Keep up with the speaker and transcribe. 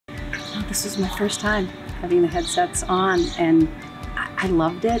This was my first time having the headsets on, and I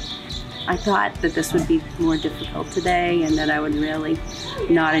loved it. I thought that this would be more difficult today and that I would really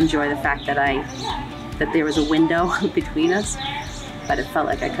not enjoy the fact that there was a window between us, but it felt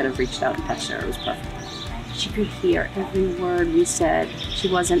like I could have reached out and touched her. It was perfect. She could hear every word we said. She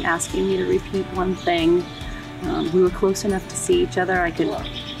wasn't asking me to repeat one thing. We were close enough to see each other. I could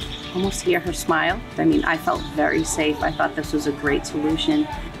almost hear her smile. I mean, I felt very safe. I thought this was a great solution.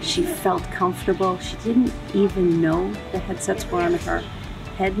 She felt comfortable. She didn't even know the headsets were on her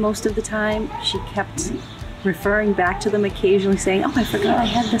head most of the time. She kept referring back to them occasionally, saying, "Oh, I forgot I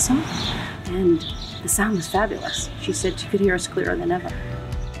had this on." And the sound was fabulous. She said she could hear us clearer than ever.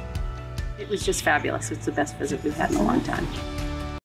 It was just fabulous. It's the best visit we've had in a long time.